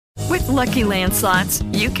Lucky Land Slots,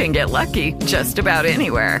 you can get lucky just about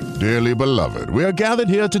anywhere. Dearly beloved, we are gathered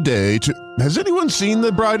here today to... Has anyone seen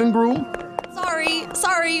the bride and groom?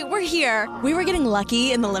 Sorry, we're here. We were getting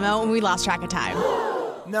lucky in the limo and we lost track of time.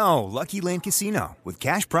 No, Lucky Land Casino, with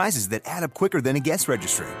cash prizes that add up quicker than a guest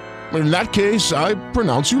registry. In that case, I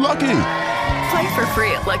pronounce you lucky. Play for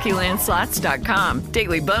free at LuckyLandSlots.com.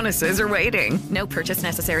 Daily bonuses are waiting. No purchase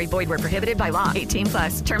necessary. Void where prohibited by law.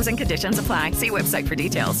 18+. Terms and conditions apply. See website for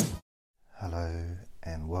details. Hello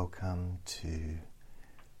and welcome to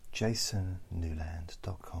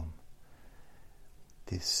jasonnewland.com.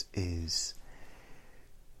 This is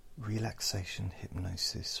Relaxation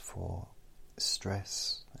Hypnosis for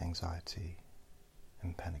stress, anxiety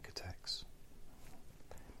and panic attacks.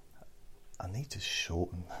 I need to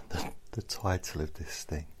shorten the title of this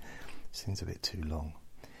thing. It seems a bit too long.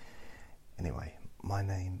 Anyway, my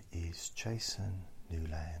name is Jason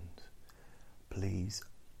Newland. Please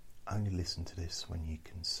only listen to this when you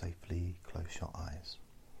can safely close your eyes.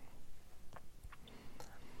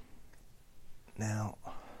 Now,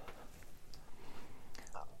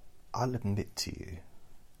 I'll admit to you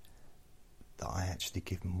that I actually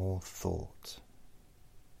give more thought.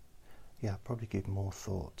 I probably give more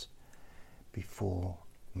thought before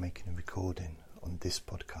making a recording on this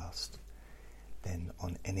podcast than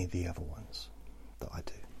on any of the other ones that I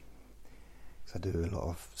do. Because I do a lot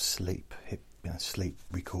of sleep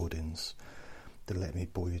recordings that let me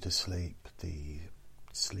bore you to sleep, the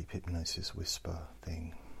sleep hypnosis whisper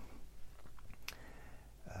thing,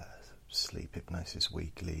 sleep hypnosis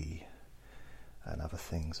weekly, and other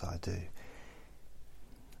things I do.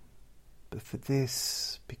 But for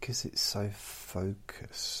this, because it's so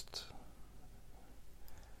focused,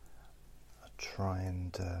 I try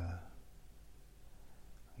and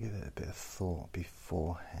give it a bit of thought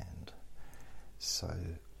beforehand. So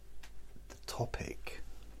the topic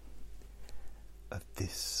of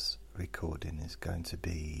this recording is going to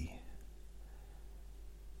be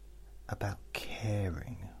about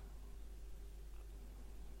caring.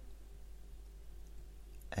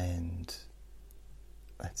 And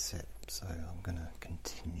that's it. So I'm going to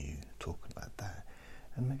continue talking about that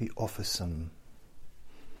and maybe offer some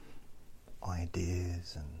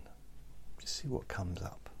ideas and just see what comes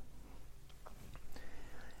up.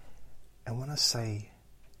 And when I say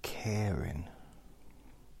caring,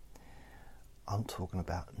 I'm talking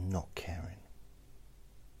about not caring.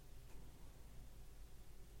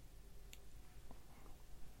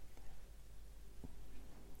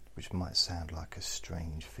 Which might sound like a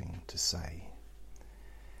strange thing to say.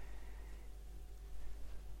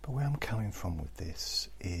 But where I'm coming from with this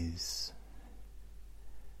is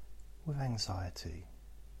with anxiety,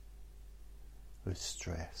 with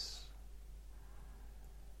stress,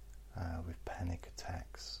 with panic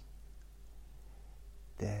attacks.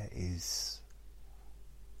 There is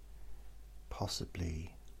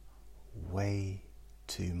possibly way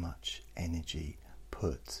too much energy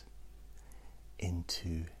put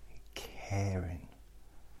into caring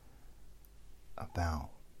about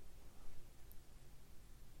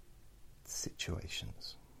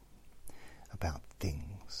situations, about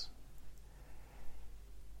things,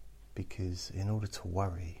 because in order to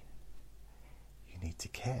worry, you need to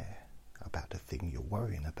care about the thing you're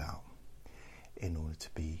worrying about. In order to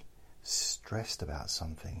be stressed about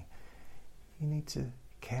something, you need to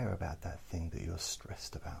care about that thing that you're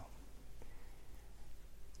stressed about.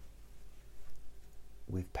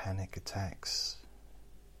 With panic attacks,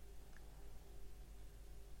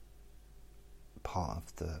 part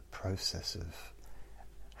of the process of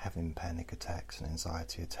having panic attacks and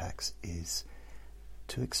anxiety attacks is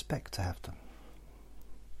to expect to have them.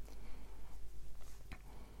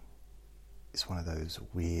 It's one of those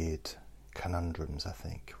weird conundrums, I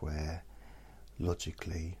think, where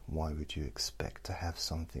logically, why would you expect to have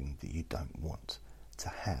something that you don't want to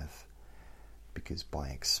have? Because by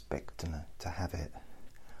expecting to have it,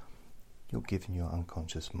 you're giving your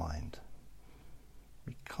unconscious mind,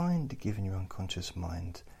 you're kind of giving your unconscious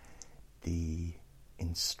mind the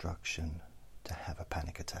instruction to have a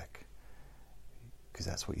panic attack, because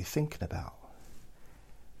that's what you're thinking about,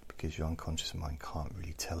 because your unconscious mind can't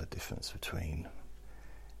really tell a difference between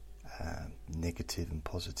negative and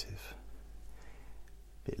positive.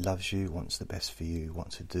 It loves you, wants the best for you,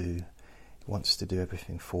 wants to do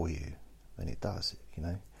everything for you, and it does, you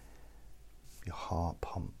know. Your heart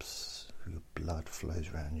pumps, your blood flows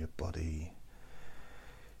around your body.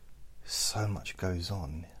 So much goes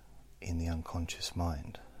on in the unconscious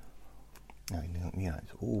mind. You know,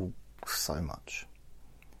 it's all so much.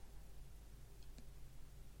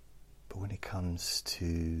 But when it comes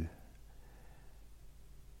to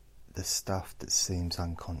the stuff that seems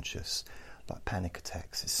unconscious, like panic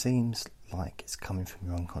attacks, it seems like it's coming from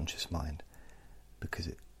your unconscious mind, because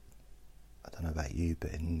I don't know about you,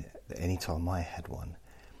 but any time I had one,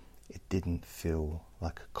 it didn't feel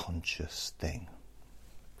like a conscious thing.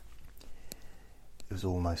 It was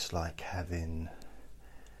almost like having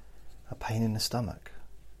a pain in the stomach.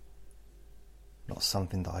 Not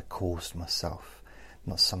something that I caused myself,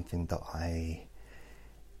 not something that I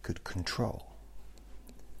could control.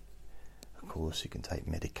 Of course, you can take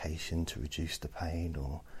medication to reduce the pain,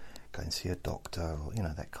 or go and see a doctor, or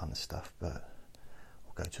that kind of stuff. But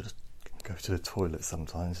or go to the toilet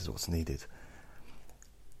sometimes is what's needed.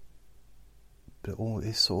 But all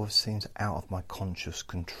this sort of seems out of my conscious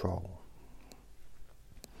control.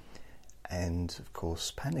 And of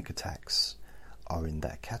course, panic attacks are in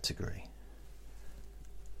that category.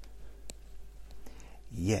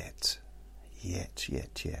 Yet,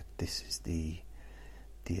 this is the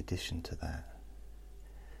addition to that.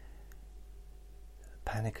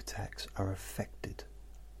 Panic attacks are affected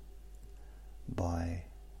by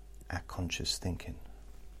our conscious thinking.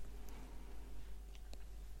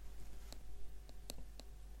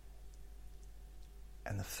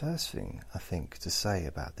 And the first thing I think to say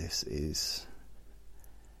about this is,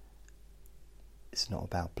 it's not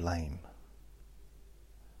about blame.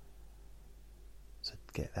 So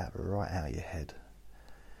get that right out of your head.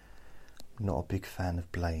 I'm not a big fan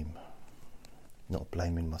of blame. Not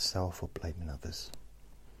blaming myself or blaming others.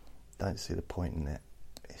 Don't see the point in it.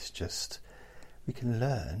 It's just, we can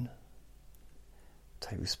learn,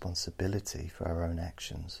 take responsibility for our own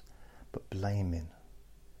actions, but blame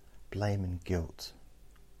and guilt.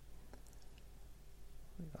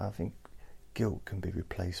 I think guilt can be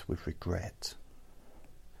replaced with regret.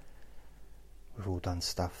 We've all done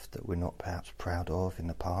stuff that we're not perhaps proud of in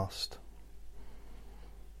the past.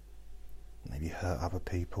 Maybe hurt other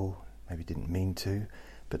people, maybe didn't mean to,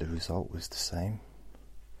 but the result was the same.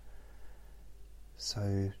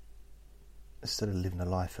 So instead of living a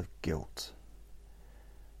life of guilt,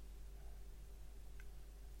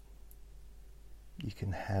 you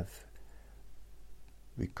can have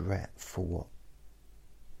regret for what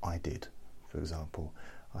I did. For example,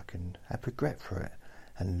 I can have regret for it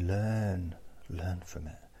and learn from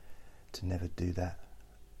it, to never do that,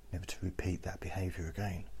 never to repeat that behaviour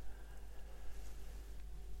again.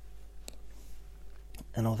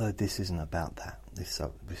 And although this isn't about that, this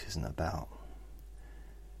isn't about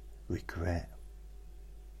regret,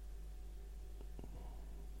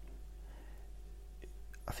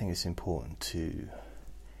 I think it's important to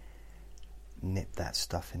nip that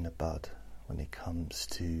stuff in the bud when it comes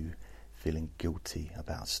to feeling guilty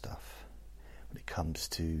about stuff, when it comes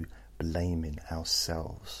to blaming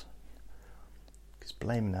ourselves. Because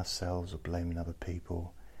blaming ourselves or blaming other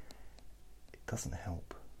people, it doesn't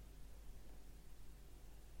help.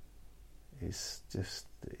 It's just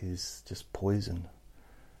poison.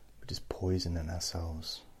 We're just poisoning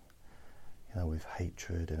ourselves, with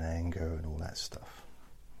hatred and anger and all that stuff.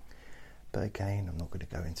 But again, I'm not going to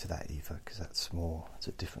go into that either, because it's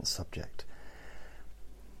a different subject.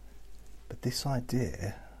 But this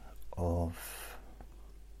idea of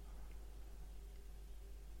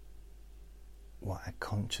what our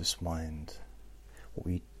conscious mind, what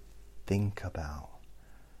we think about,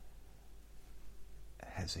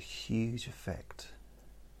 has a huge effect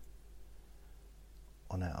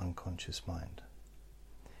on our unconscious mind.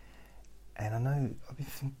 And I know I've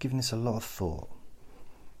been giving this a lot of thought.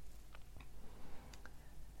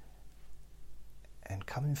 And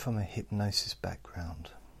coming from a hypnosis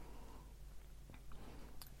background,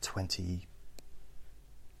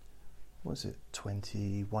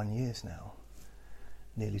 21 years now,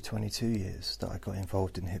 nearly 22 years that I got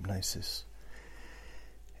involved in hypnosis.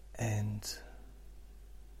 And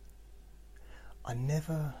I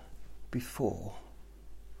never before,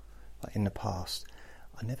 like in the past,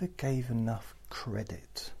 I never gave enough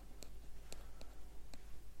credit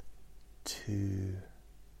to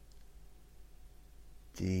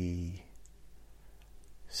the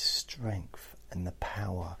strength and the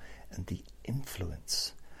power and the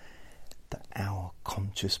influence that our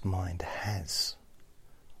conscious mind has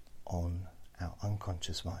on our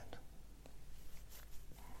unconscious mind.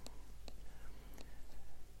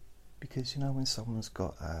 Because when someone's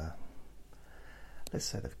got let's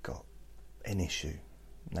say they've got an issue,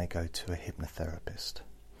 and they go to a hypnotherapist,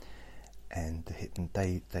 and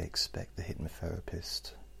they expect the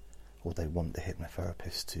hypnotherapist, or they want the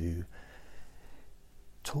hypnotherapist to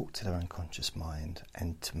talk to their unconscious mind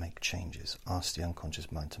and to make changes, ask the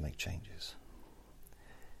unconscious mind to make changes.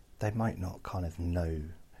 They might not kind of know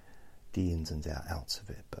the ins and outs of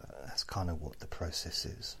it, but that's kind of what the process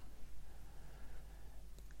is.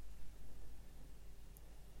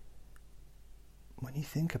 you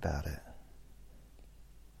think about it,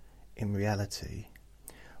 in reality,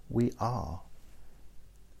 we are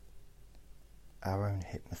our own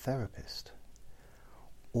hypnotherapist,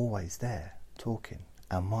 always there, talking.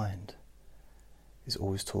 Our mind is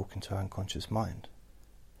always talking to our unconscious mind.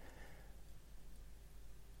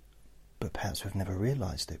 But perhaps we've never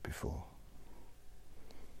realised it before.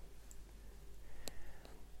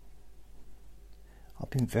 I've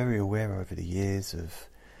been very aware over the years of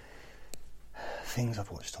things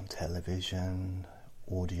I've watched on television,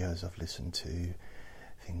 audios I've listened to,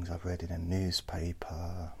 things I've read in a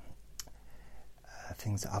newspaper,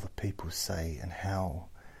 things that other people say, and how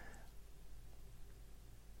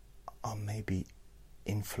I'm maybe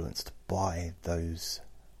influenced by those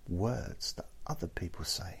words that other people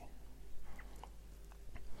say.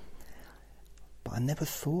 But I never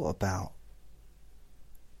thought about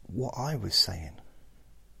what I was saying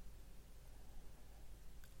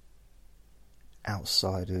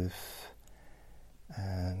outside of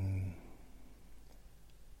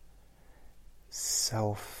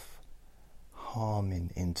self-harming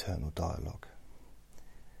internal dialogue.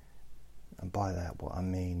 And by that, what I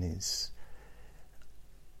mean is,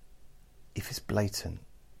 if it's blatant,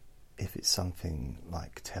 if it's something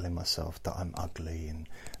like telling myself that I'm ugly and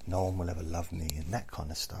no one will ever love me and that kind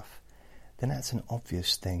of stuff, then that's an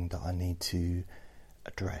obvious thing that I need to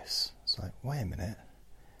address. It's like, wait a minute,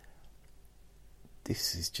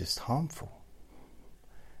 this is just harmful.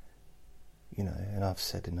 You know, and I've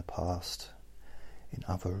said in the past, in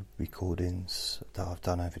other recordings that I've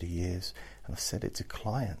done over the years, and I've said it to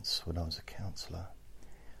clients when I was a counsellor,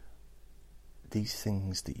 these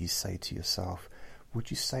things that you say to yourself, would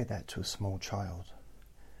you say that to a small child?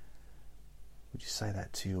 Would you say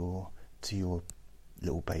that to your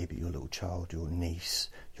little baby, your little child, your niece,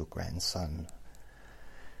 your grandson,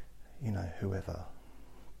 you know, whoever?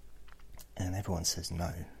 And everyone says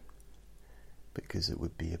no, because it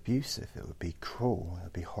would be abusive, it would be cruel, it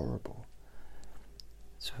would be horrible.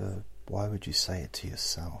 So why would you say it to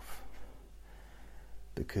yourself?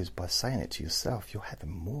 Because by saying it to yourself, you're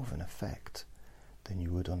having more of an effect than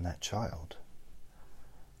you would on that child.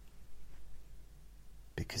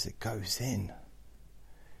 Because it goes in.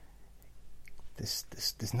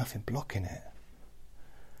 There's nothing blocking it.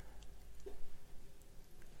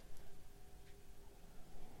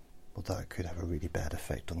 Although it could have a really bad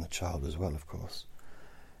effect on the child as well, of course,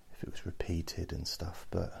 if it was repeated and stuff.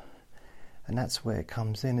 And that's where it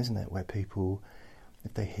comes in, isn't it? Where people,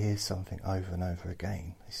 if they hear something over and over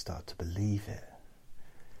again, they start to believe it,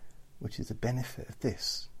 which is the benefit of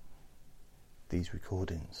these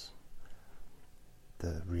recordings,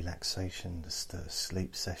 the relaxation, the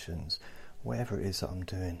sleep sessions, whatever it is that I'm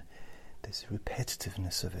doing. There's a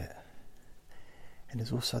repetitiveness of it. And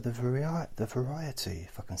there's also the variety,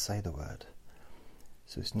 if I can say the word.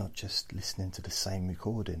 So it's not just listening to the same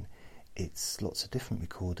recording, it's lots of different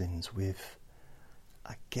recordings with,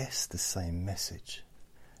 I guess, the same message,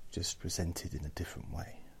 just presented in a different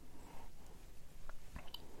way.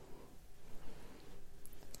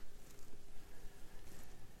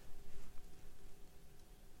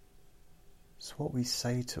 So what we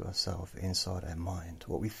say to ourselves inside our mind,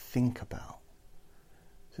 what we think about,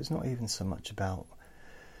 so it's not even so much about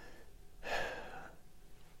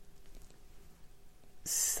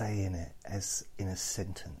saying it as in a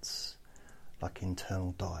sentence, like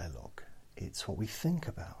internal dialogue. It's what we think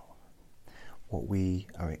about, what we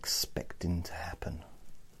are expecting to happen.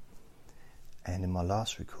 And in my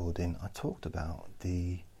last recording, I talked about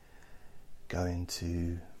the going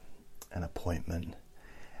to an appointment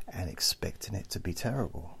and expecting it to be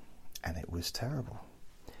terrible, and it was terrible.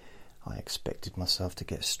 I expected myself to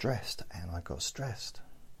get stressed, and I got stressed.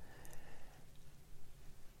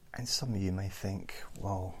 And some of you may think,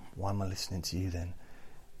 well, why am I listening to you then?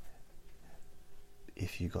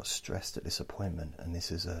 If you got stressed at this appointment, and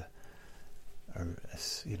this is an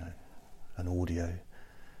audio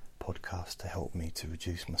podcast to help me to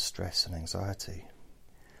reduce my stress and anxiety.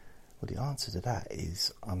 Well, the answer to that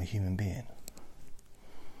is I'm a human being.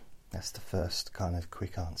 That's the first kind of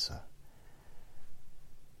quick answer.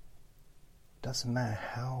 Doesn't matter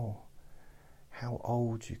how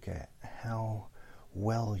old you get, how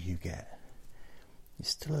well you get, you're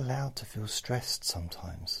still allowed to feel stressed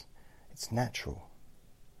sometimes. It's natural.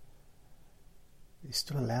 You're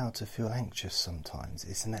still allowed to feel anxious sometimes.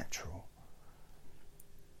 It's natural.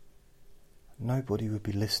 Nobody would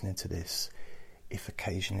be listening to this if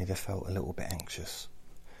occasionally they felt a little bit anxious,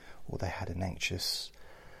 or they had an anxious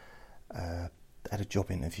at a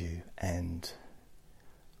job interview, and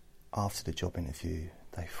after the job interview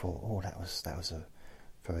they thought, oh, that was a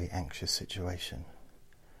very anxious situation.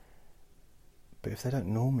 But if they don't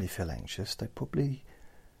normally feel anxious, they probably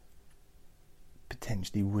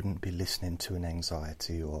potentially wouldn't be listening to an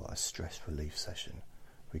anxiety or a stress relief session,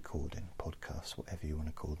 recording, podcast, whatever you want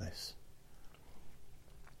to call this.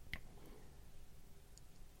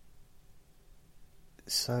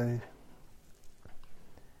 So,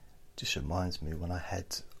 just reminds me when I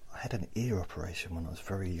had an ear operation when I was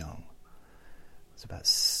very young. I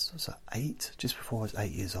was 8, just before I was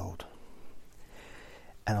 8 years old.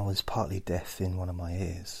 And I was partly deaf in one of my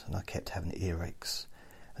ears, and I kept having earaches.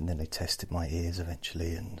 And then they tested my ears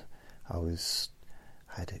eventually, and I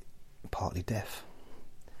had it partly deaf.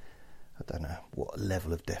 I don't know what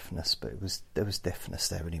level of deafness, but there was deafness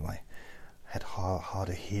there anyway. I had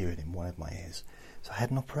harder hearing in one of my ears. So I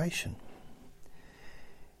had an operation.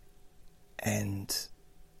 And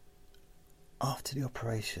after the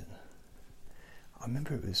operation, I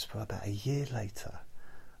remember it was about a year later,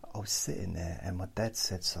 I was sitting there and my dad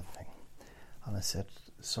said something. And I said,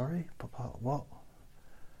 "Sorry, Papa, what?"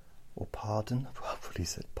 Or "Pardon." I probably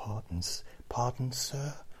said "Pardons. Pardon,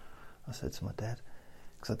 sir," I said to my dad.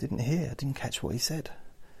 Because I didn't catch what he said.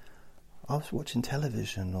 I was watching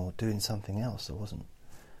television or doing something else. I wasn't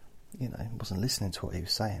listening to what he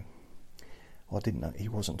was saying. Well, I didn't know he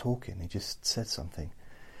wasn't talking. He just said something.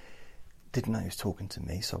 Didn't know he was talking to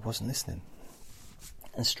me, so I wasn't listening.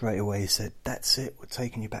 And straight away he said, "That's it, we're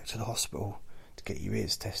taking you back to the hospital to get your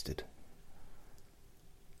ears tested."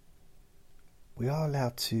 We are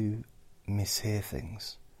allowed to mishear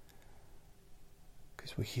things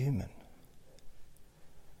because we're human.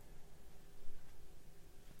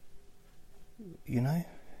 You know,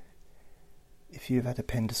 if you've had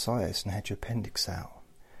appendicitis and had your appendix out,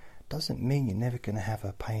 doesn't mean you're never going to have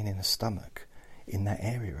a pain in the stomach in that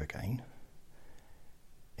area again.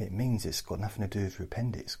 It means it's got nothing to do with your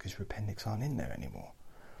appendix because your appendix aren't in there anymore.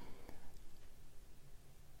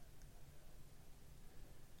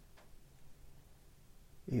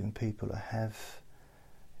 Even people that have,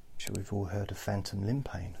 I'm sure we've all heard of phantom limb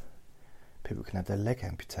pain. People can have their leg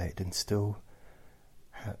amputated and still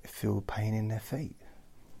feel pain in their feet.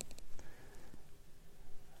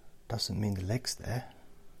 Doesn't mean the leg's there.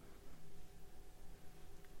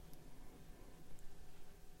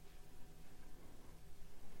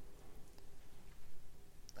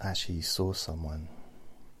 I actually saw someone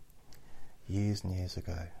years and years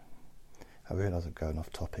ago. I realise I'm going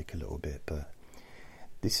off topic a little bit, but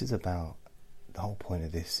this is about, the whole point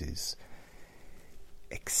of this is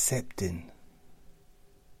accepting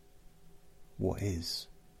what is.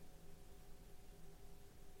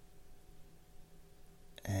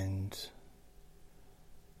 And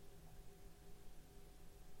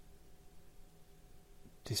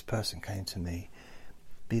this person came to me,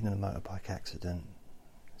 been in a motorbike accident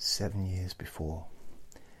 7 years before.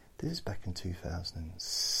 This is back in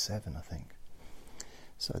 2007, I think.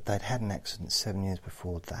 So they'd had an accident 7 years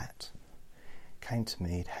before that. Came to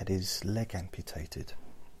me, he'd had his leg amputated.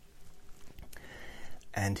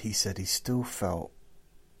 And he said he still felt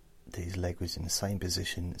that his leg was in the same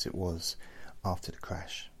position as it was after the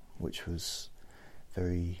crash, which was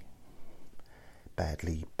very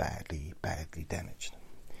badly damaged.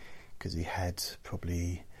 Because he had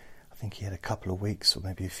probably, I think he had a couple of weeks or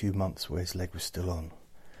maybe a few months where his leg was still on.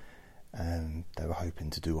 And they were hoping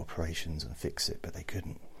to do operations and fix it, but they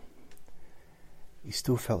couldn't. He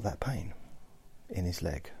still felt that pain in his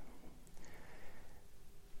leg.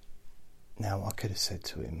 Now, I could have said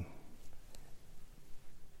to him,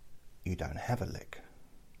 "You don't have a leg."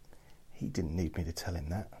 He didn't need me to tell him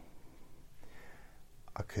that.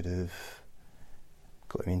 I could have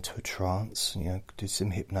got him into a trance, did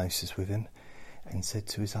some hypnosis with him, and said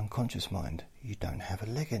to his unconscious mind, "You don't have a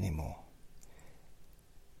leg anymore."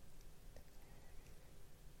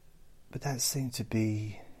 But that seemed to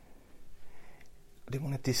be, I didn't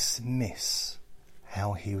want to dismiss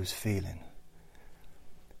how he was feeling.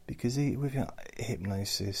 Because with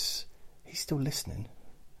hypnosis, he's still listening.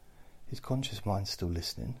 His conscious mind's still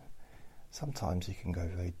listening. Sometimes he can go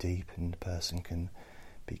very deep and the person can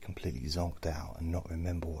be completely zonked out and not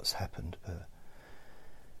remember what's happened. But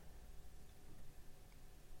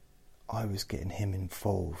I was getting him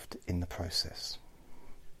involved in the process.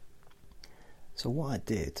 So what I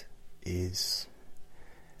did is,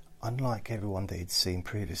 unlike everyone that he'd seen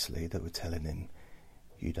previously that were telling him,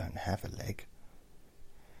 "You don't have a leg,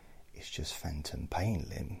 it's just phantom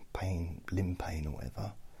limb pain or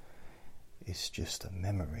whatever, it's just a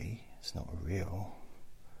memory, it's not real,"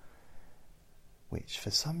 which for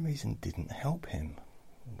some reason didn't help him,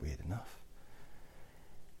 weird enough.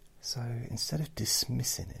 So instead of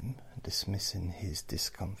dismissing him and dismissing his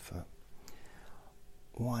discomfort,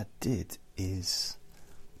 what I did is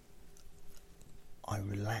I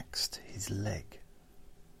relaxed his leg.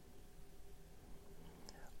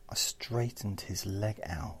 I straightened his leg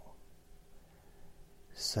out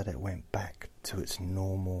so that it went back to its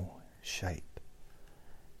normal shape,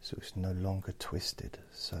 so it's no longer twisted.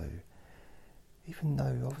 So even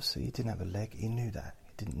though obviously he didn't have a leg, he knew that.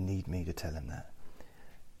 He didn't need me to tell him that.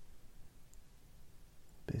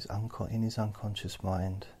 But in his unconscious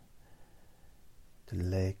mind, the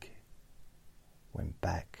leg went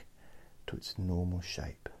back to its normal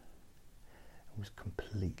shape and was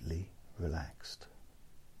completely relaxed.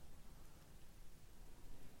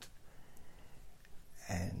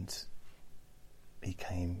 And he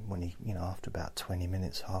came when after about 20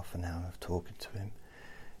 minutes, half an hour of talking to him,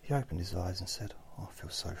 he opened his eyes and said, "Oh, I feel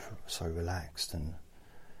so relaxed and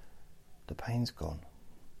the pain's gone."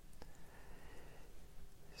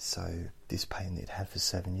 So this pain that he'd had for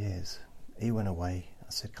 7 years, he went away. I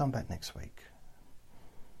said, "Come back next week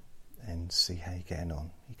and see how you're getting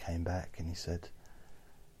on." He came back and he said,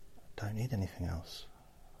 "I don't need anything else.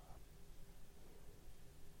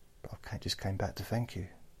 But I just came back to thank you.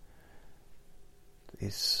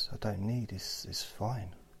 I don't need, it's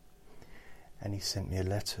fine." And he sent me a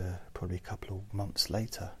letter probably a couple of months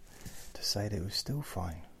later to say that it was still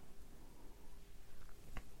fine.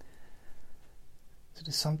 So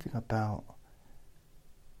there's something about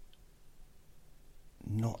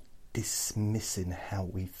not dismissing how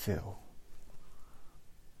we feel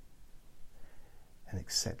and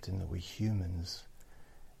accepting that we're humans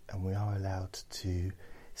and we are allowed to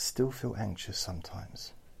still feel anxious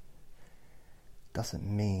sometimes. Doesn't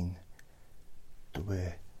mean that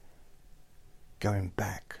we're going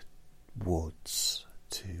backwards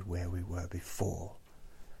to where we were before.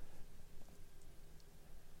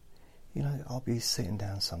 I'll be sitting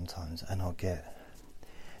down sometimes and I'll get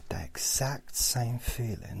that exact same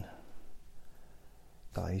feeling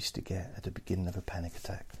that I used to get at the beginning of a panic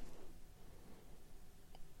attack.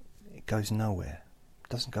 It goes nowhere. It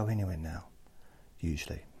doesn't go anywhere now,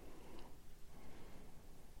 usually.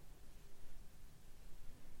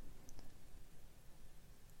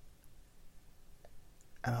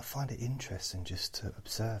 And I find it interesting just to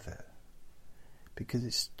observe it, because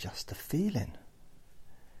it's just a feeling.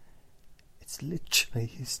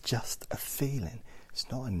 It's just a feeling.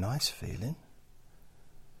 It's not a nice feeling.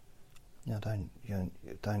 You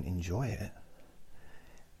don't enjoy it,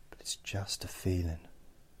 but it's just a feeling.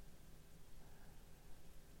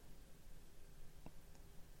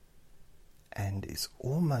 And it's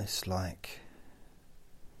almost like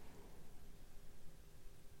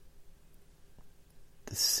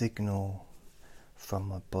the signal from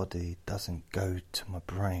my body doesn't go to my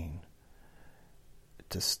brain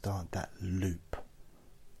to start that loop,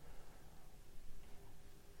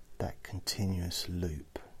 that continuous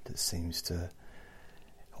loop that seems to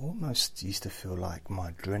almost used to feel like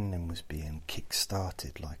my adrenaline was being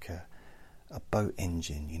kick-started, like a boat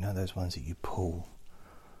engine, those ones that you pull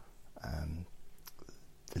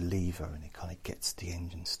the lever and it kind of gets the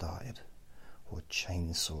engine started, or a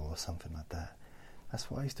chainsaw or something like that.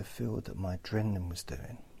 That's what I used to feel that my adrenaline was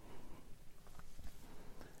doing.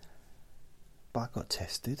 But I got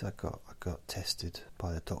tested. I got tested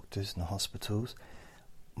by the doctors and the hospitals.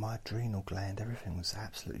 My adrenal gland, everything was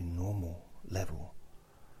absolutely normal level.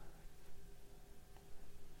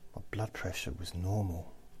 My blood pressure was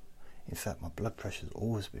normal. In fact, my blood pressure has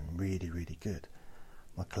always been really, really good.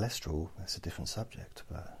 My cholesterol, that's a different subject,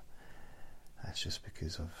 but that's just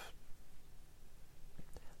because of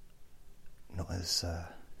not as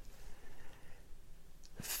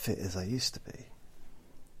fit as I used to be.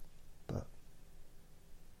 But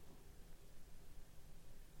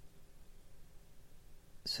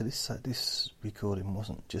so this recording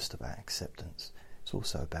wasn't just about acceptance, it's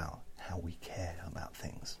also about how we care about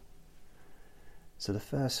things. So the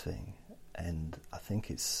first thing, and I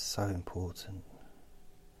think it's so important,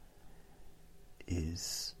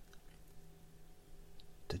 is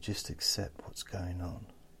to just accept what's going on.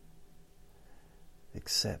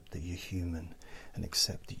 Accept that you're human, and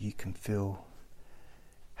accept that you can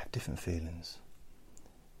have different feelings.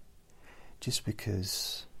 Just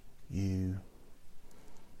because you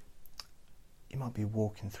might be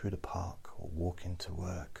walking through the park or walking to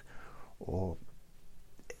work, or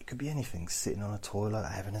it could be anything, sitting on a toilet,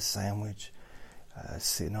 having a sandwich,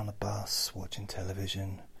 sitting on a bus, watching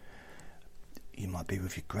television. You might be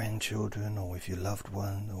with your grandchildren or with your loved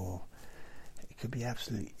one, or it could be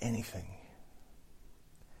absolutely anything.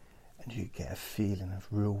 And you get a feeling of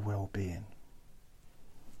real well-being,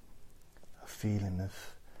 a feeling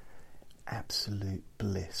of absolute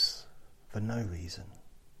bliss for no reason,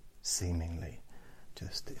 seemingly,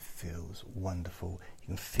 it feels wonderful. You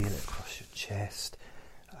can feel it across your chest,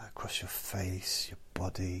 across your face, your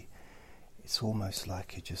body. It's almost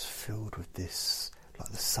like you're just filled with this, like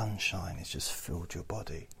the sunshine has just filled your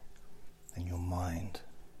body and your mind.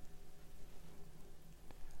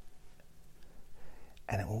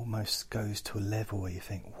 And it almost goes to a level where you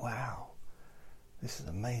think, wow, this is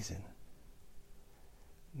amazing.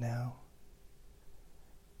 Now,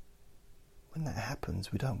 when that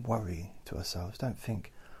happens, we don't worry to ourselves. Don't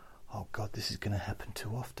think, oh God, this is going to happen too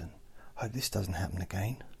often. Hope this doesn't happen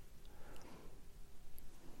again.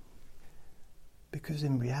 Because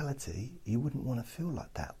in reality, you wouldn't want to feel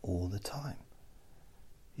like that all the time.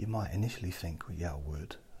 You might initially think, well, yeah, I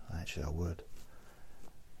would. Actually, I would.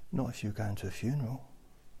 Not if you're going to a funeral.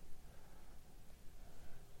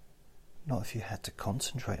 Not if you had to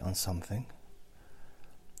concentrate on something.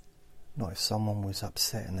 Not if someone was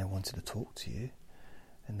upset and they wanted to talk to you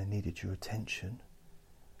and they needed your attention.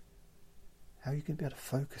 How are you going to be able to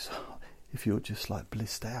focus if you're just like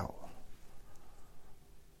blissed out?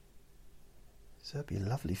 So it'd be a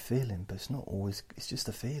lovely feeling, but it's not always, it's just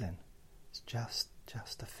a feeling. It's just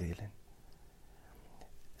a feeling.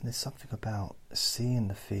 And there's something about seeing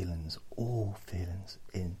the feelings, all feelings,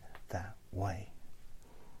 in that way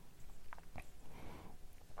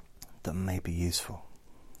that may be useful.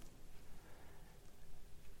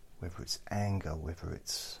 Whether it's anger, whether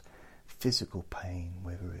it's physical pain,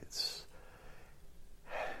 whether it's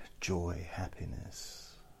joy,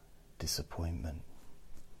 happiness, disappointment,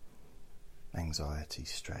 anxiety,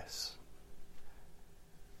 stress,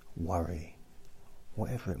 worry,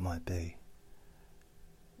 whatever it might be,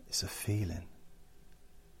 it's a feeling.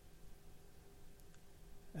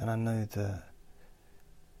 And I know that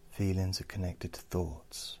feelings are connected to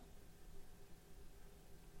thoughts.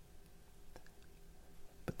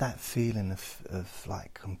 But that feeling of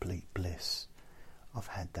like complete bliss, I've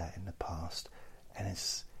had that in the past, and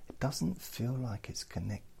it doesn't feel like it's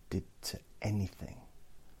connected to anything.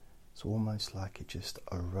 It's almost like it just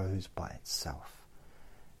arose by itself.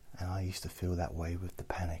 And I used to feel that way with the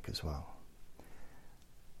panic as well.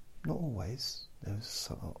 Not always.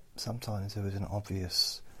 Sometimes there was an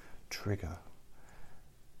obvious trigger.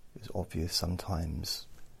 It was obvious sometimes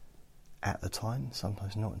at the time,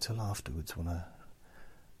 sometimes not until afterwards when I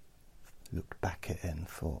looked back at it and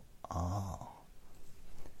thought,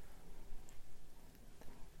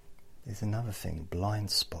 There's another thing, blind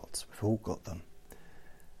spots. We've all got them.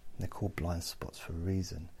 They're called blind spots for a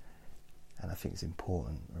reason. And I think it's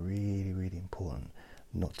important, really, really important,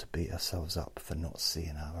 not to beat ourselves up for not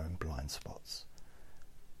seeing our own blind spots.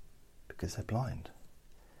 Because they're blind.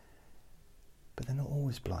 But they're not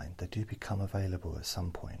always blind. They do become available at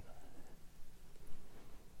some point.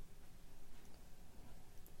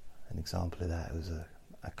 An example of that was a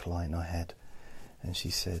client I had, and she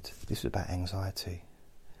said, this was about anxiety.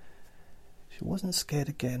 She wasn't scared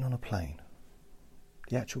of getting on a plane.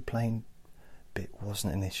 The actual plane bit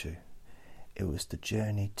wasn't an issue. It was the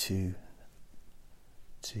journey to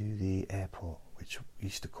the airport, which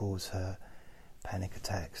used to cause her panic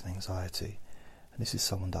attacks and anxiety. And this is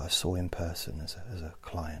someone that I saw in person as a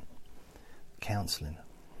client, counselling.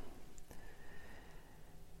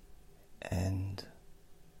 And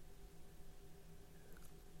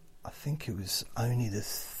I think it was only the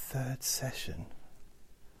third session,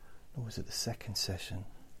 or was it the second session,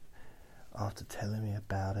 after telling me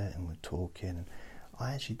about it and we're talking, and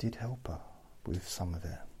I actually did help her with some of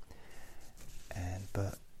it,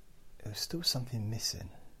 but there was still something missing.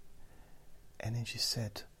 And then she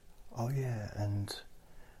said, oh yeah, and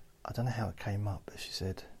I don't know how it came up, but she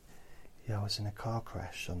said, yeah, I was in a car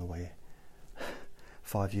crash on the way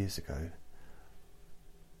 5 years ago,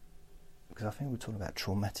 because I think we were talking about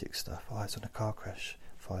traumatic stuff. I was in a car crash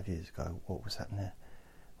 5 years ago. What was happening?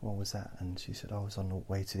 What was that? And she said, I was on the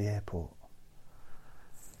way to the airport.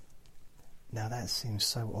 Now that seems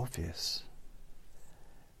so obvious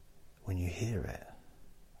when you hear it,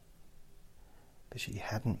 but she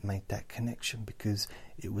hadn't made that connection because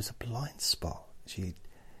it was a blind spot. She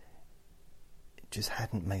just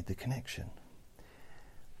hadn't made the connection.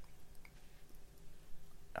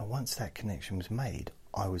 And once that connection was made,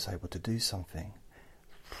 I was able to do something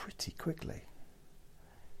pretty quickly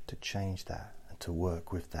to change that and to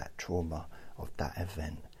work with that trauma of that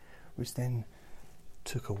event, which then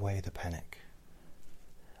took away the panic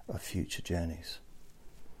of future journeys.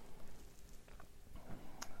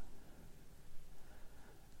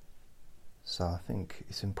 So I think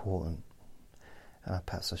it's important, and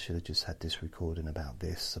perhaps I should have just had this recording about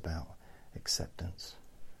acceptance.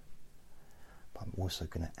 But I'm also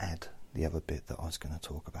going to add the other bit that I was going to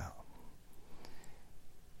talk about.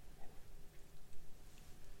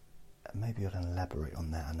 maybe I'll elaborate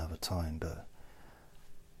on that another time, but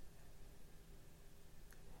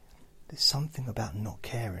there's something about not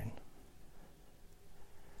caring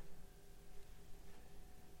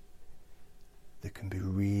that can be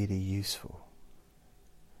really useful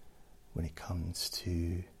when it comes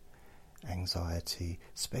to anxiety,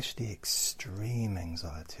 especially extreme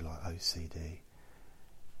anxiety like OCD,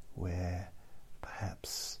 where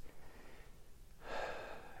perhaps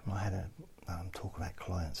I'm talking about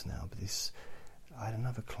clients now, but I had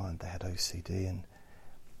another client that had OCD, and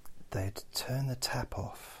they'd turn the tap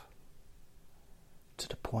off to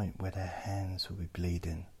the point where their hands would be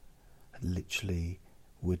bleeding, and literally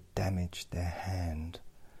would damage their hand,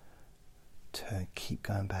 keep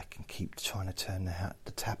going back and keep trying to turn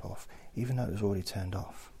the tap off, even though it was already turned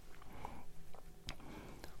off.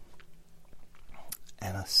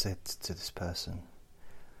 And I said to this person,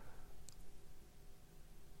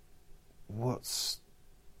 what's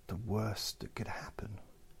the worst that could happen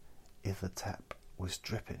if the tap was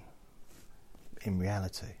dripping? In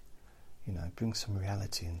reality, bring some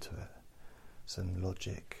reality into it, some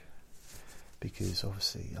logic, because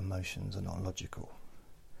obviously emotions are not logical.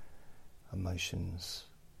 Emotions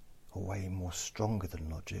are way more stronger than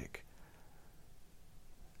logic.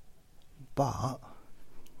 But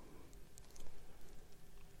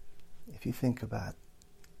if you think about,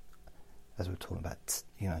 as we're talking about,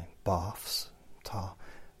 baths,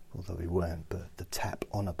 although we weren't, but the tap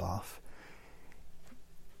on a bath,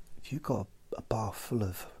 if you've got a bath full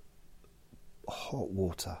of hot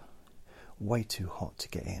water, way too hot to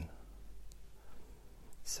get in,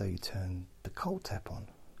 so you turn the cold tap on.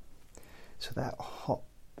 So that hot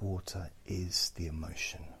water is the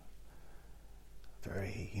emotion.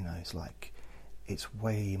 Very, it's like, it's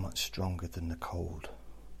way much stronger than the cold.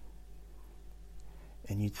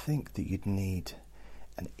 And you'd think that you'd need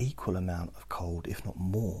an equal amount of cold, if not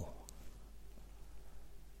more,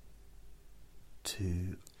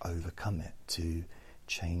 to overcome it, to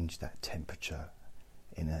change that temperature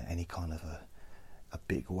in any kind of a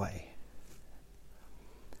big way.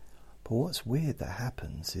 But what's weird that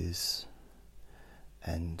happens is,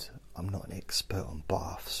 and I'm not an expert on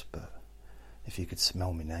baths, but if you could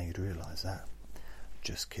smell me now, you'd realise that.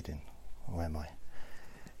 Just kidding. Or am I?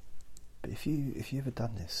 But if you ever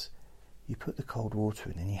done this, you put the cold water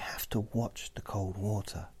in and you have to watch the cold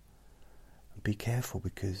water. Be careful,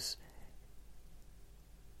 because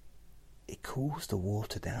it cools the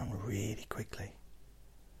water down really quickly.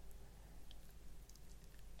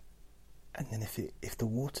 And then if the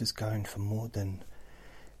water's going for more than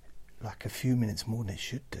like a few minutes more than it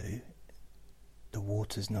should do, the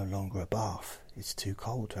water's no longer a bath. It's too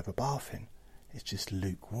cold to have a bath in. It's just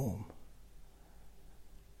lukewarm.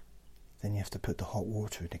 Then you have to put the hot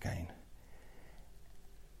water in again.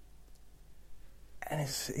 And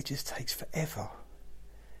it just takes forever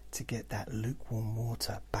to get that lukewarm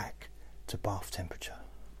water back to bath temperature.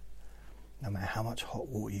 No matter how much hot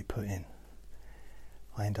water you put in,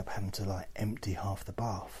 I end up having to empty half the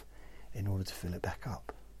bath in order to fill it back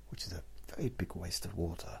up, which is a very big waste of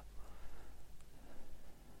water.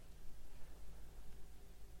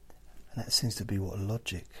 And that seems to be what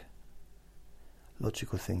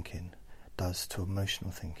logical thinking does to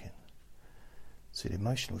emotional thinking. So the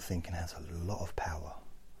emotional thinking has a lot of power.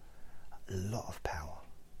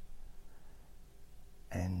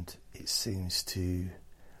 And it seems to,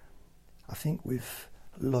 I think with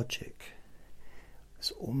logic,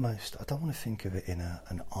 it's almost, I don't want to think of it in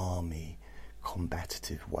an army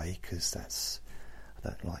combative way, because I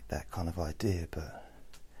don't like that kind of idea, but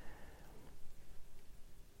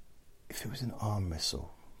if it was an arm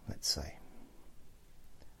wrestle, let's say,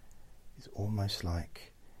 it's almost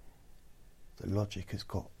like the logic has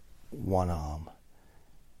got one arm,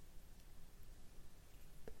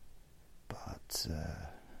 but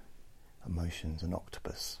emotion's an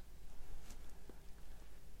octopus.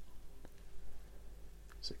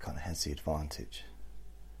 So it kind of has the advantage.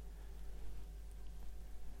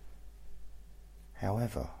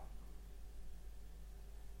 However,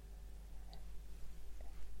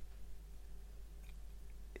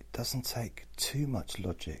 it doesn't take too much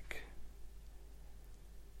logic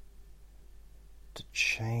to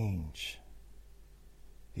change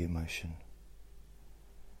the emotion.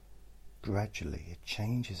 Gradually it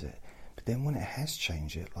changes it, but then when it has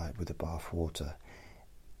changed it, like with the bath water,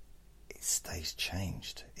 it stays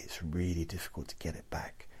changed. It's really difficult to get it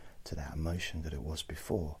back to that emotion that it was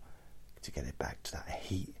before, to get it back to that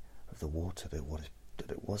heat of the water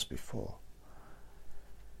that it was before.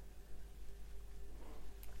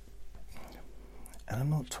 And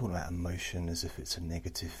I'm not talking about emotion as if it's a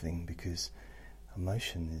negative thing, because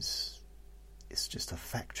emotion is it's just a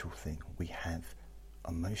factual thing. We have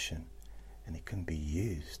emotion, and it can be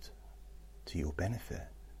used to your benefit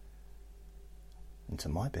and to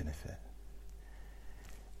my benefit.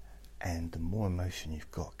 And the more emotion you've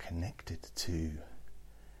got connected to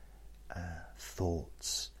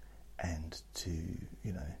thoughts and to,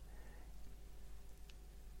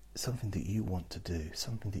 something that you want to do,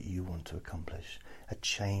 something that you want to accomplish, a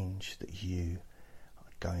change that you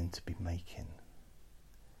are going to be making,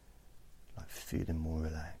 like feeling more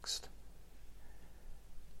relaxed,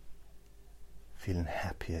 feeling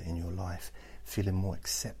happier in your life, feeling more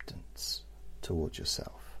acceptance towards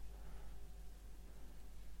yourself.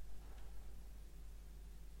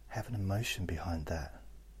 Have an emotion behind that.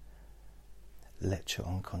 Let your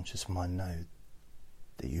unconscious mind know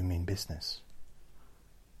that you mean business,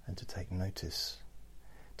 and to take notice,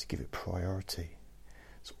 to give it priority.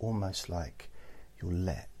 It's almost like you're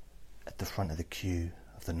let at the front of the queue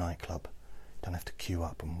of the nightclub. You don't have to queue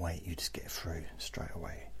up and wait, you just get through straight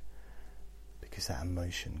away. Because that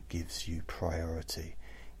emotion gives you priority,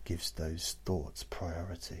 gives those thoughts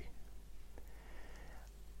priority.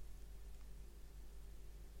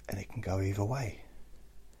 And it can go either way.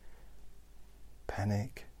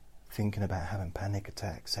 Panic, thinking about having panic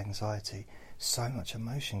attacks, anxiety, so much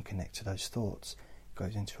emotion connected to those thoughts,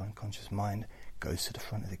 goes into your unconscious mind, goes to the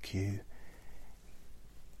front of the queue,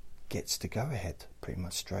 gets to go ahead pretty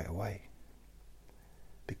much straight away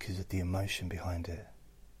because of the emotion behind it.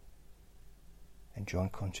 And your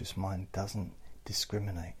unconscious mind doesn't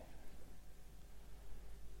discriminate.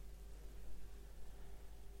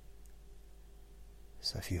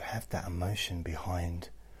 So if you have that emotion behind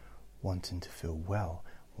wanting to feel well,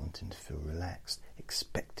 wanting to feel relaxed,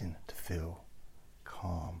 expecting to feel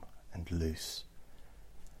calm and loose,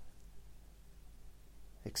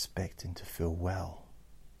 expecting to feel well,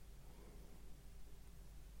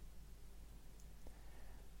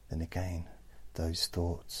 then again, those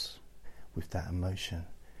thoughts with that emotion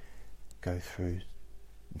go through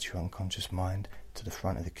into your unconscious mind to the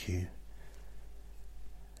front of the queue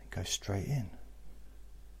and go straight in.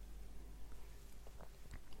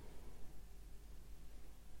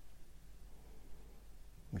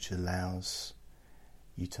 Which allows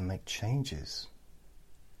you to make changes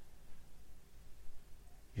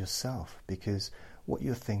yourself, because what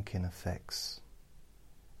you're thinking affects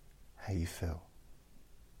how you feel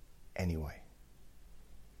anyway.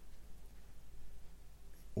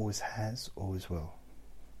 Always has, always will.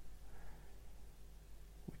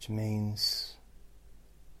 Which means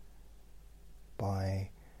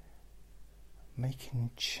by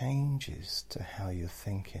making changes to how you're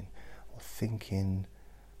thinking, or thinking,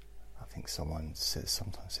 I think someone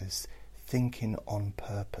sometimes says thinking on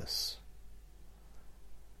purpose.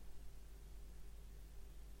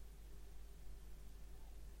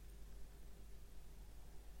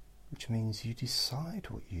 Which means you decide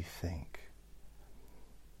what you think.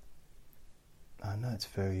 I know it's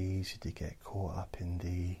very easy to get caught up in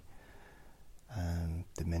the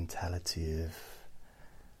mentality of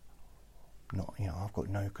not, I've got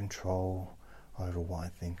no control over what I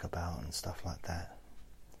think about and stuff like that.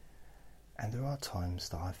 And there are times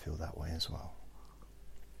that I feel that way as well.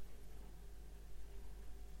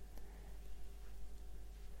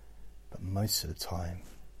 But most of the time,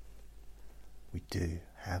 we do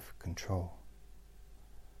have control.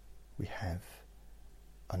 We have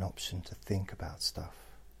an option to think about stuff,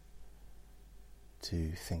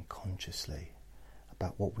 to think consciously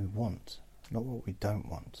about what we want, not what we don't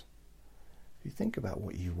want. If you think about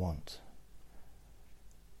what you want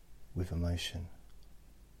with emotion,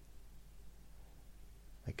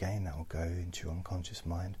 again, that will go into your unconscious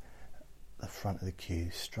mind, the front of the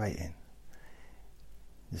queue, straight in.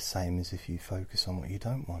 The same as if you focus on what you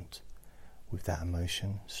don't want. With that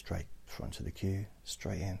emotion, straight front of the queue,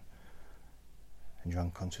 straight in. And your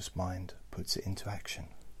unconscious mind puts it into action.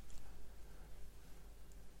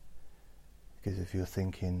 Because if you're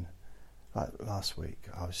thinking, like last week,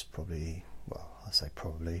 I was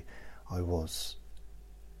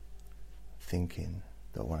thinking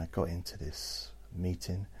that when I got into this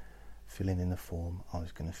meeting, filling in the form, I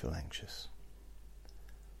was going to feel anxious.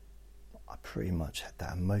 I pretty much had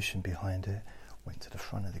that emotion behind it, went to the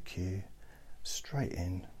front of the queue, straight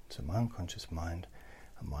in to my unconscious mind,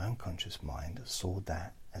 and my unconscious mind saw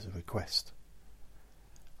that as a request.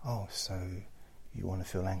 Oh, so you want to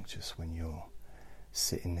feel anxious when you're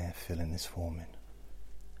sitting there filling this form in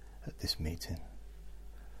at this meeting?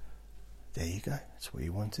 There you go, that's what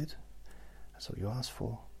you wanted, that's what you asked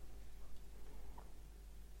for.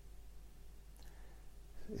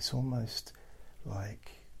 It's almost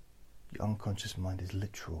like your unconscious mind is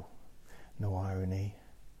literal. No irony,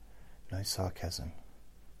 no sarcasm,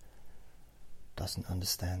 doesn't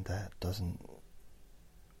understand that, doesn't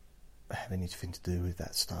have anything to do with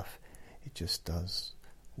that stuff. It just does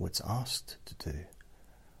what's asked to do,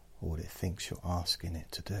 or what it thinks you're asking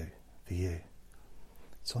it to do for you.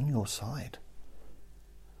 It's on your side.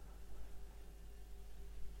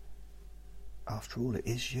 After all, it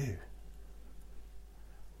is you.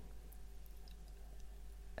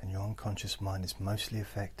 And your unconscious mind is mostly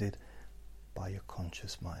affected by your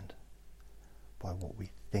conscious mind, by what we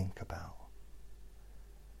think about,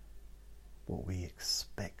 what we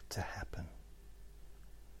expect to happen.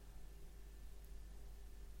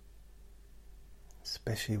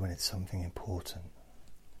 Especially when it's something important.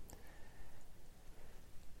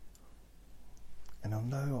 And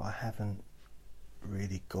although I haven't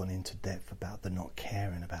really gone into depth about the not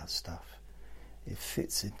caring about stuff, it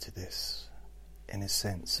fits into this in a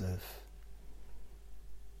sense of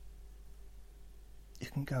you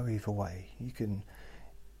can go either way.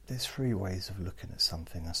 There's three ways of looking at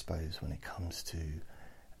something, I suppose, when it comes to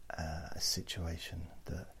a situation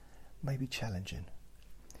that may be challenging.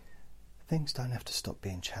 Things don't have to stop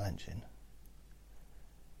being challenging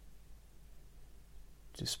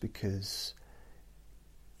just because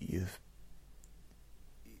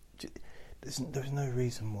there's no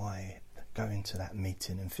reason why going to that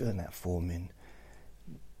meeting and filling that form in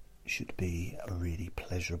should be a really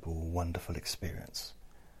pleasurable, wonderful experience.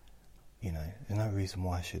 You know, there's no reason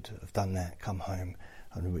why I should have done that, come home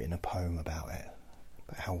and written a poem about it,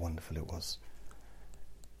 about how wonderful it was.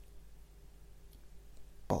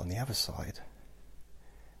 But on the other side,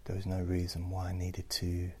 there was no reason why I needed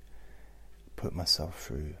to put myself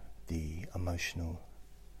through the emotional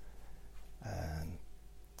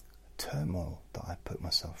turmoil that I put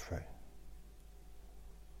myself through.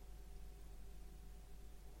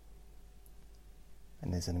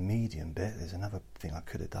 And there's an immediate bit, there's another thing I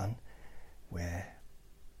could have done, where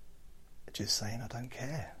just saying I don't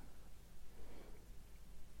care.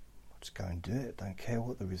 I'll just go and do it, don't care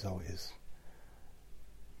what the result is.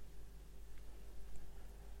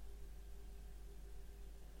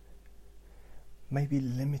 Maybe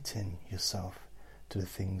limiting yourself to the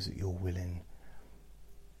things that you're willing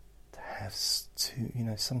to have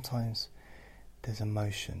to, sometimes there's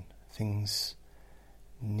emotion. Things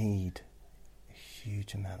need a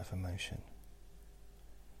huge amount of emotion.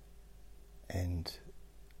 And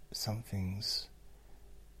some things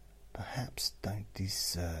perhaps don't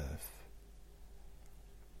deserve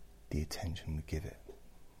the attention we give it.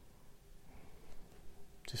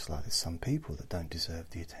 Just like there's some people that don't deserve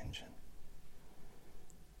the attention.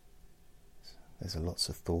 There's lots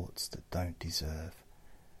of thoughts that don't deserve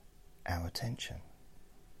our attention.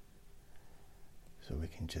 So we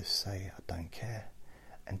can just say, I don't care,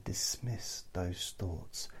 and dismiss those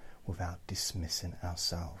thoughts without dismissing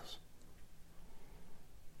ourselves.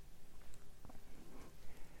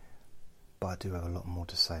 But I do have a lot more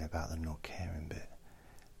to say about the not caring bit,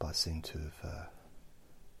 but I seem to have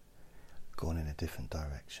gone in a different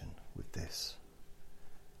direction with this,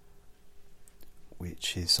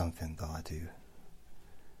 which is something that I do.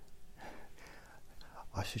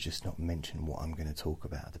 I should just not mention what I'm going to talk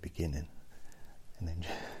about at the beginning and then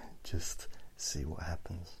just see what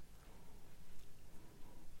happens.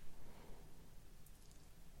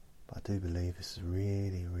 But I do believe this is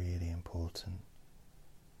really, really important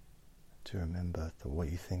to remember that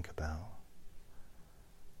what you think about,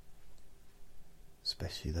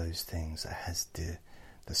 especially those things that has the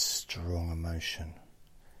strong emotion.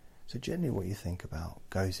 So generally what you think about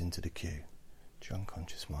goes into the queue, to your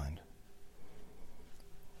unconscious mind.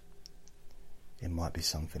 It might be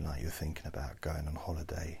something like you're thinking about going on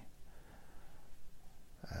holiday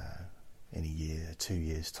in a year, 2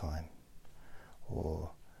 years' time, or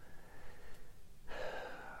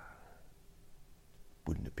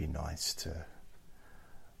wouldn't it be nice to,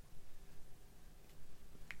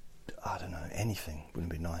 I don't know, anything.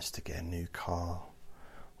 Wouldn't it be nice to get a new car,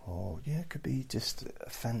 or it could be just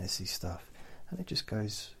fantasy stuff, and it just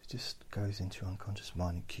goes into your unconscious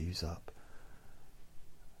mind and queues up.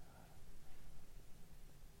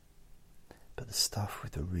 But the stuff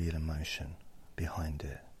with the real emotion behind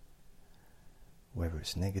it, whether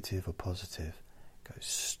it's negative or positive, goes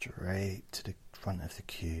straight to the front of the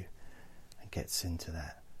queue and gets into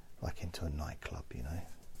that, like into a nightclub,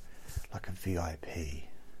 like a VIP.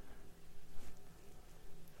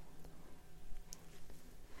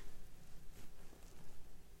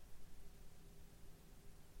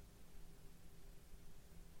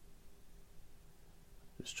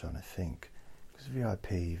 Just trying to think.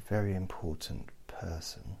 VIP, very important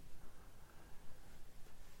person.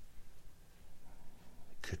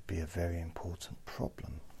 It could be a very important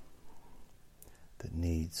problem. that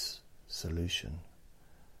needs solution,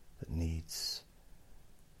 that needs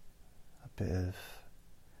a bit of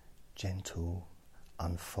gentle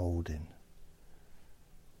unfolding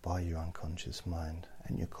by your unconscious mind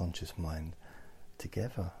and your conscious mind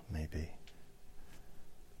together, maybe.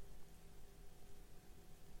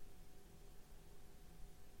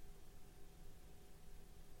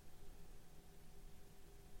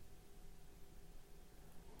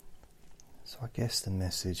 So I guess the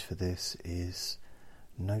message for this is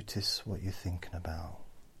notice what you're thinking about,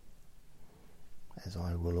 as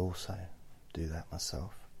I will also do that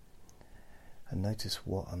myself, and notice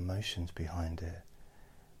what emotions behind it,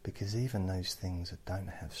 because even those things that don't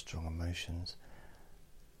have strong emotions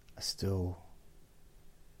are still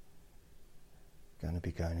going to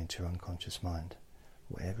be going into your unconscious mind.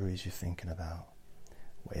 Whatever it is you're thinking about,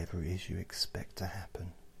 whatever it is you expect to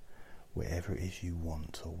happen, whatever it is you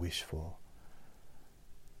want or wish for,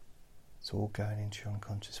 it's all going into your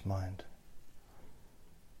unconscious mind.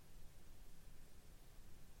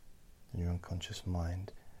 And your unconscious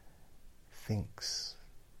mind thinks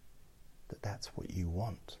that that's what you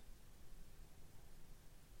want.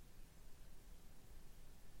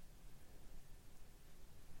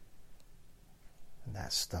 And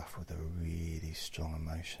that stuff with the really strong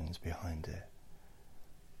emotions behind it,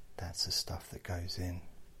 that's the stuff that goes in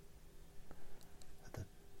at the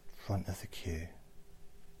front of the queue.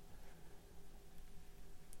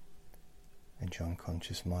 And your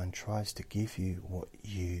unconscious mind tries to give you what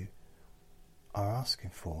you are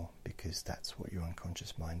asking for, because that's what your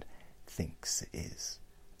unconscious mind thinks it is.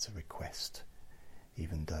 It's a request,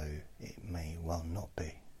 even though it may well not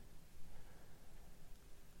be.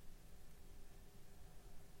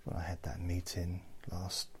 When I had that meeting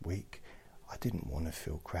last week, I didn't want to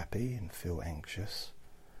feel crappy and feel anxious.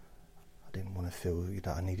 I didn't want to feel that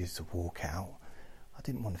I needed to walk out. I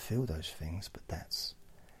didn't want to feel those things, but that's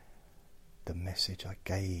the message I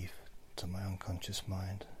gave to my unconscious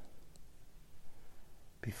mind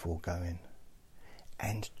before going,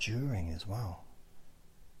 and during as well.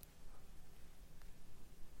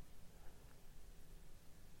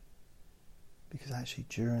 Because actually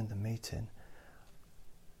during the meeting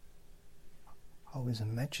I was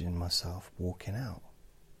imagining myself walking out,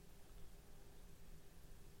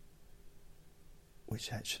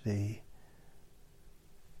 which actually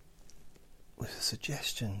was a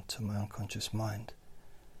suggestion to my unconscious mind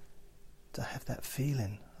to have that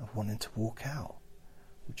feeling of wanting to walk out,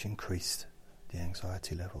 which increased the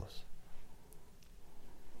anxiety levels.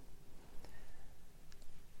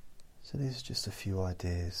 So these are just a few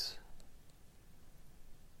ideas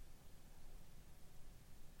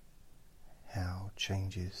how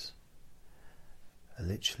changes are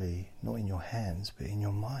literally not in your hands but in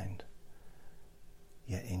your mind,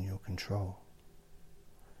 yet in your control.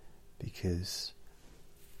 Because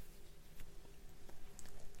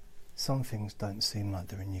some things don't seem like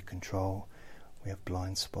they're in your control. We have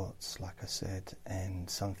blind spots, like I said, and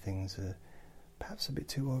some things are perhaps a bit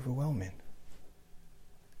too overwhelming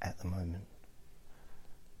at the moment.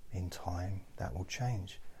 In time, that will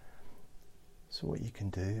change. So what you can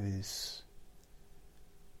do is,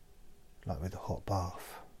 like with a hot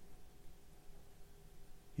bath,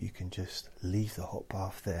 you can just leave the hot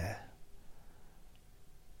bath there,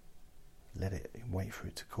 let it, wait for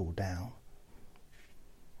it to cool down,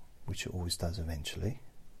 which it always does eventually,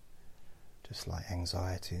 just like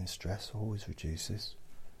anxiety and stress always reduces.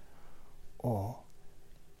 Or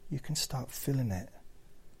you can start filling it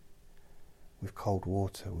with cold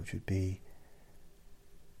water, which would be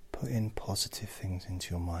putting positive things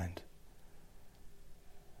into your mind,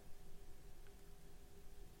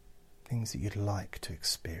 things that you'd like to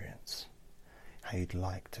experience, how you'd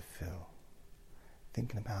like to feel,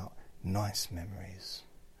 thinking about nice memories,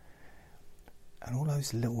 and all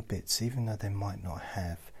those little bits, even though they might not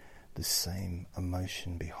have the same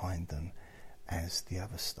emotion behind them as the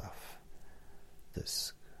other stuff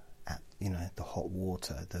that's at, the hot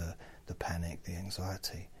water, the panic, the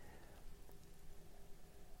anxiety.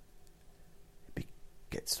 It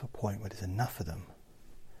gets to a point where there's enough of them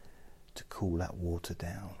to cool that water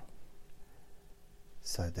down,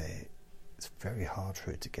 so that it's very hard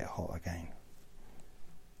for it to get hot again.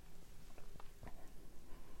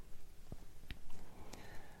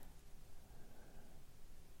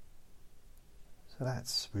 So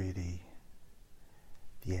that's really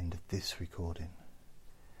the end of this recording,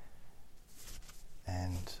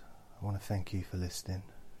 and I want to thank you for listening.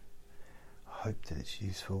 I hope that it's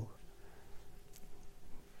useful,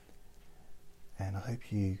 and I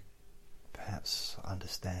hope you perhaps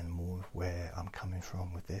understand more of where I'm coming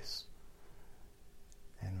from with this,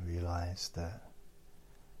 and realise that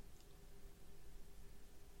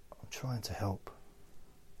trying to help.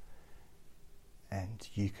 And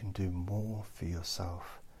you can do more for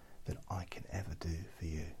yourself than I can ever do for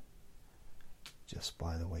you, just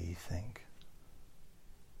by the way you think.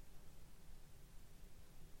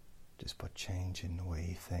 Just by changing the way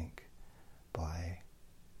you think, by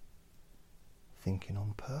thinking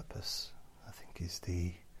on purpose, I think is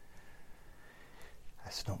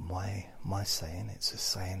that's not my saying, it's a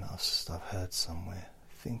saying I've heard somewhere.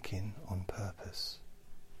 Thinking on purpose.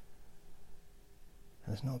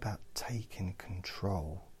 And it's not about taking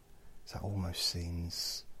control, so that almost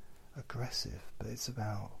seems aggressive, but it's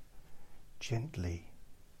about gently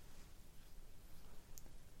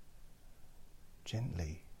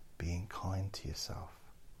being kind to yourself,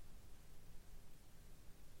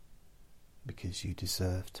 because you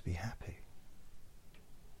deserve to be happy.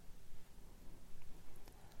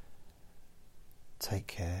 Take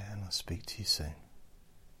care, and I'll speak to you soon.